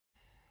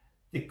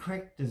The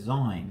correct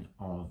design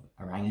of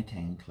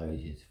orangutan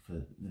enclosures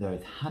for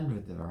those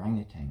hundreds of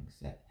orangutans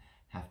that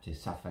have to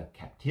suffer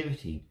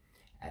captivity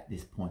at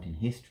this point in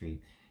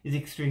history is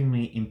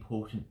extremely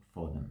important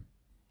for them.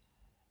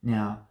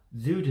 Now,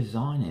 zoo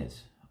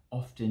designers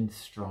often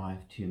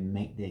strive to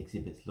make their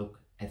exhibits look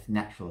as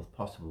natural as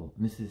possible,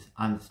 and this is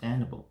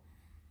understandable.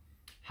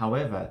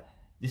 However,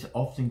 this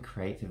often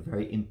creates a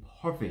very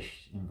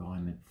impoverished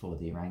environment for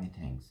the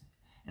orangutans,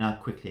 and I'll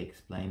quickly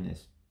explain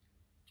this.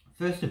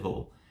 First of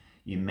all,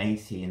 you may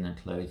see an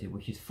enclosure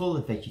which is full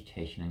of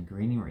vegetation and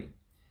greenery,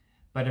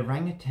 but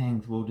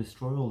orangutans will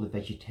destroy all the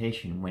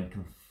vegetation when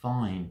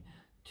confined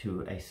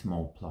to a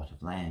small plot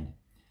of land.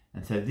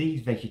 And so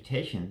these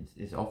vegetations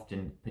is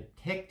often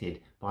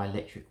protected by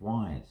electric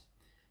wires.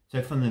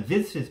 So from the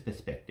visitor's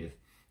perspective,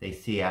 they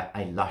see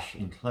a lush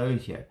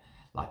enclosure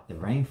like the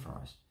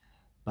rainforest.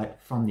 But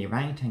from the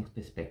orangutan's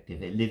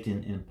perspective, it lived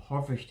in an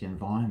impoverished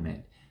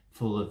environment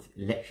full of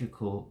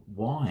electrical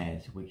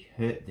wires which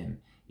hurt them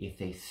if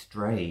they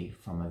stray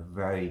from a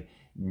very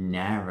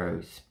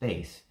narrow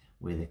space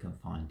where they're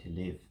confined to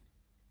live.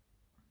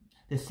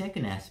 The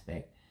second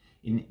aspect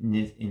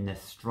in the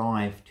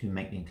strive to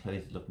make the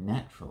enclosure look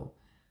natural,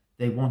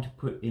 they want to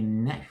put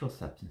in natural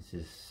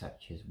substances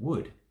such as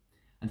wood.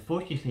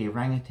 Unfortunately,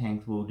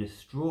 orangutans will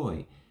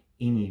destroy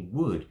any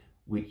wood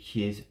which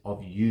is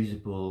of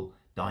usable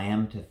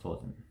diameter for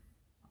them.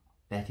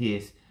 That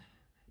is,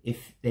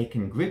 if they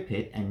can grip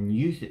it and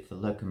use it for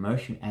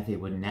locomotion as they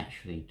would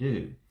naturally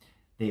do,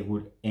 they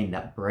would end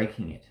up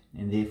breaking it,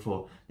 and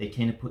therefore they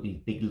tend to put these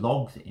big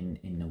logs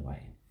in the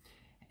way.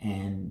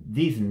 And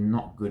these are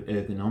not good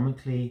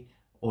ergonomically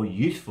or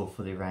useful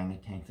for the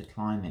orangutans to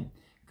climb in,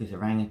 because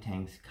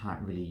orangutans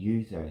can't really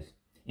use those.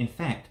 In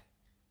fact,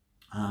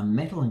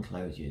 metal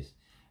enclosures,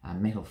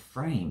 metal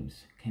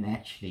frames can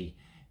actually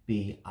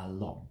be a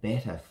lot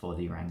better for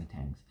the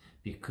orangutans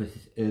because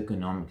it's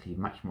ergonomically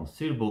much more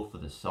suitable for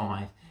the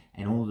size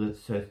and also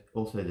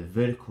the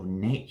vertical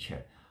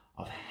nature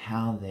of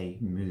how they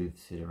move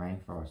through the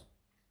rainforest.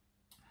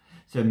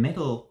 So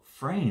metal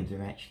frames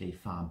are actually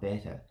far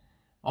better.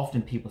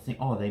 Often people think,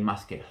 oh, they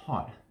must get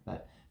hot,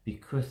 but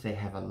because they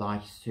have a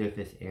large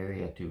surface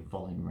area to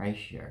volume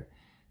ratio,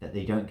 that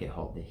they don't get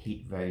hot. The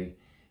heat very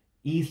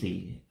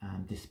easily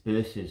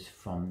disperses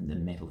from the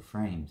metal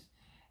frames,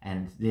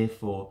 and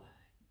therefore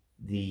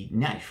the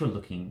natural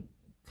looking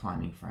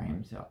climbing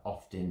frames are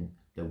often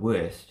the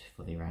worst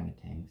for the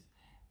orangutans,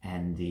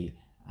 and the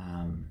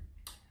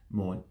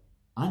more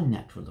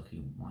unnatural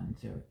looking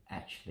ones are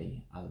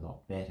actually a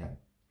lot better.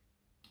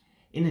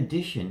 In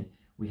addition,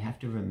 we have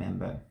to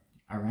remember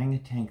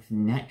orangutans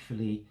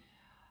naturally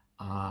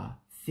are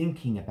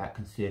thinking about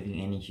conserving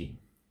energy.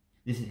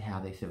 This is how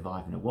they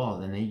survive in the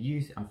wild, and they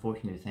use,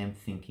 unfortunately, the same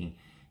thinking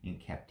in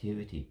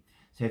captivity.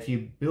 So if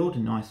you build a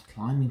nice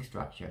climbing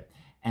structure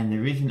and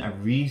there isn't a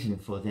reason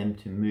for them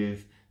to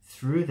move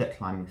through that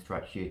climbing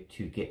structure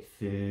to get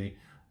food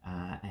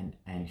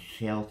and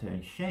shelter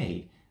and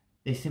shade,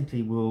 they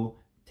simply will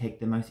take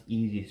the most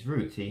easiest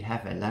route. So you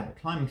have an elaborate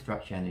climbing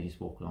structure and they just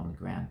walk along the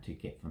ground to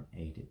get from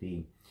A to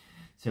B.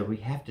 So we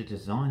have to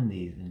design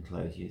these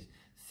enclosures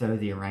so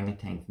the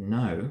orangutans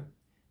know,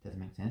 does it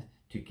make sense,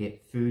 to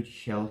get food,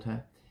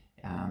 shelter.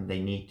 They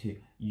need to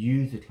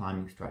use the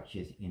climbing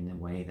structures in the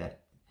way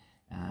that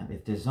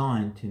is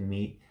designed to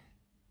meet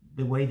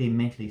the way they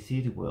mentally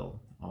see the world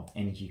of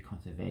energy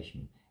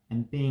conservation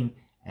and being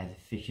as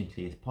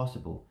efficiently as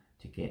possible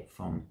to get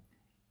from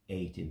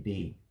A to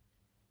B.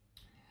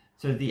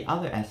 So the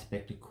other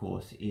aspect, of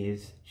course,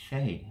 is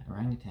shade.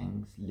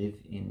 Orangutans live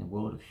in the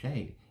world of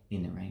shade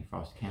in the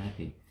rainforest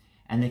canopy,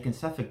 and they can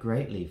suffer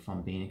greatly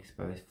from being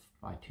exposed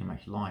by too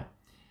much light.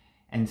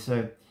 And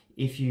so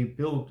if you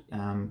build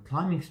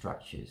climbing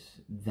structures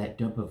that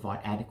don't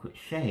provide adequate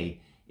shade,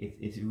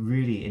 it's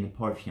really an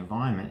impoverished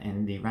environment,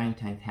 and the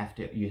orangutans have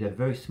to use a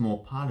very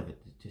small part of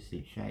it to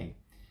seek shade.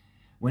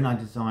 When I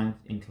designed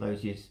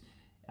enclosures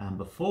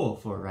before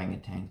for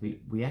orangutans,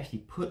 we actually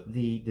put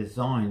the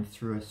design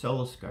through a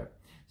solar scope.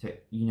 So,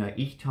 you know,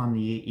 each time of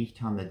the year, each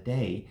time of the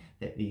day,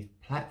 that these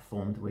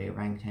platforms where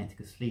orangutans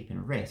could sleep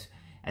and rest,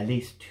 at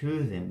least 2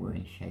 of them were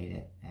in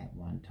shade at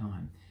one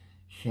time.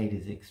 Shade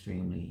is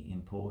extremely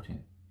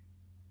important.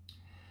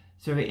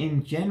 So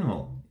in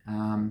general,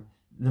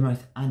 the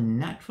most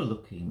unnatural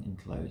looking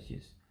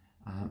enclosures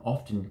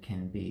often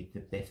can be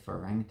the best for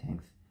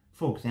orangutans.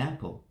 For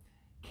example,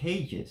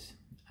 cages.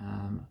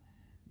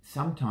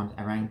 Sometimes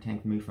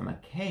orangutans move from a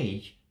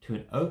cage to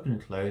an open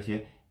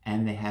enclosure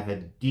and they have a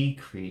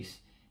decrease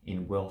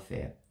in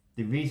welfare.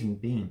 The reason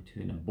being,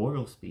 to an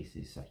arboreal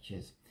species such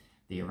as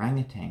the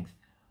orangutans,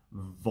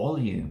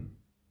 volume,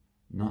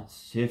 not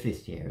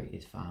surface area,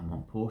 is far more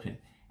important.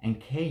 And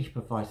cage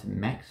provides the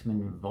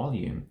maximum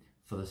volume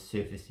for the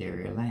surface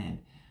area land,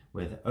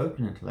 where the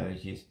open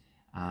enclosures,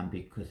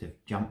 because of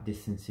jump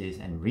distances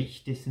and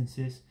reach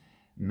distances,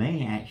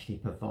 may actually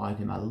provide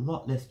them a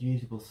lot less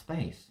usable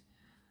space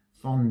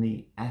from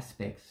the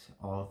aspects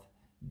of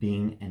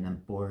being an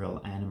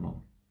arboreal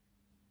animal.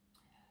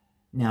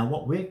 Now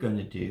what we're going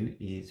to do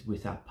is,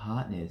 with our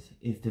partners,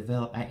 is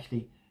develop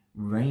actually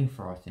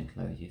rainforest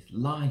enclosures,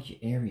 large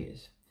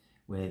areas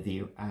where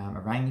the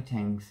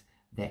orangutans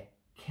that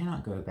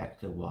cannot go back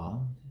to the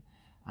wild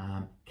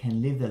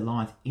can live their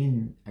lives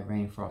in a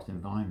rainforest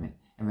environment.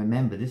 And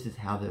remember, this is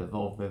how they've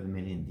evolved over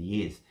millions of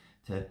years,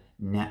 so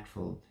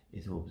natural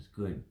is always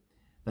good.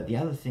 But the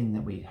other thing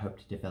that we hope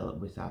to develop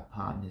with our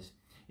partners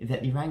is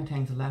that the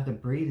orangutans are allowed to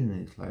breed in the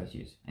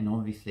enclosures, and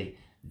obviously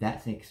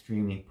that's an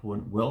extremely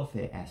important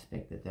welfare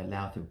aspect, that they're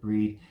allowed to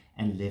breed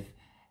and live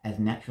as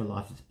natural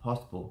life as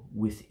possible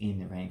within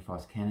the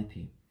rainforest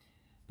canopy.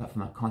 But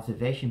from a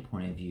conservation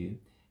point of view,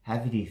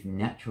 having these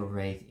natural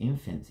raised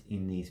infants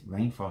in these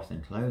rainforest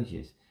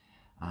enclosures,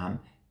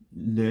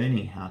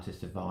 learning how to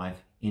survive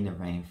in the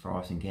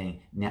rainforest and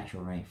getting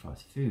natural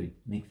rainforest food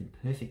makes them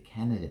perfect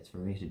candidates for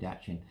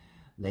reintroduction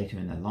later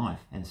in their life.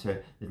 And so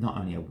there's not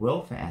only a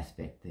welfare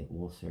aspect, there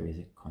also is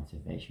a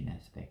conservation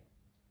aspect.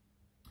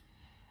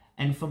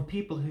 And from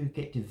people who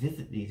get to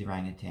visit these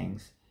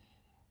orangutans,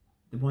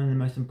 one of the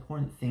most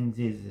important things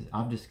is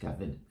I've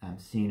discovered,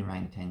 seeing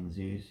orangutan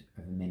zoos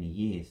over many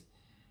years,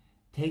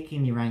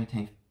 taking the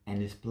orangutans and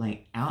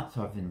displaying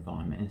outside of the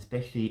environment, and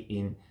especially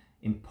in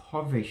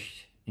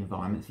impoverished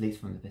environments, at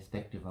least from the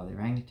perspective of the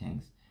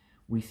orangutans,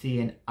 we see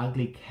an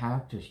ugly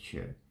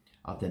caricature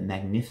of the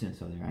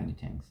magnificence of the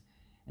orangutans.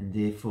 And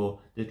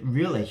therefore, the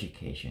real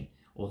education,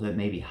 although it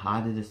may be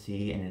harder to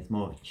see and it's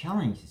more of a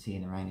challenge to see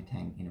an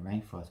orangutan in a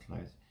rainforest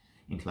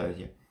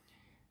enclosure,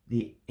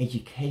 the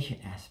education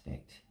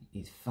aspect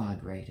is far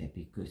greater,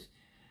 because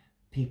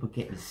people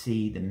get to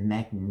see the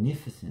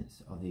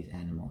magnificence of these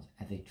animals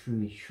as they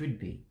truly should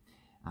be,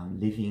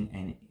 living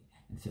and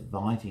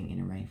surviving in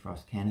a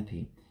rainforest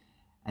canopy.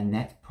 And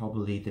that's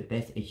probably the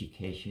best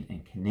education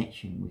and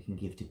connection we can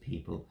give to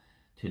people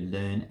to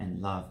learn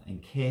and love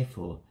and care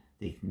for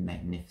these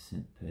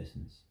magnificent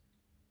persons.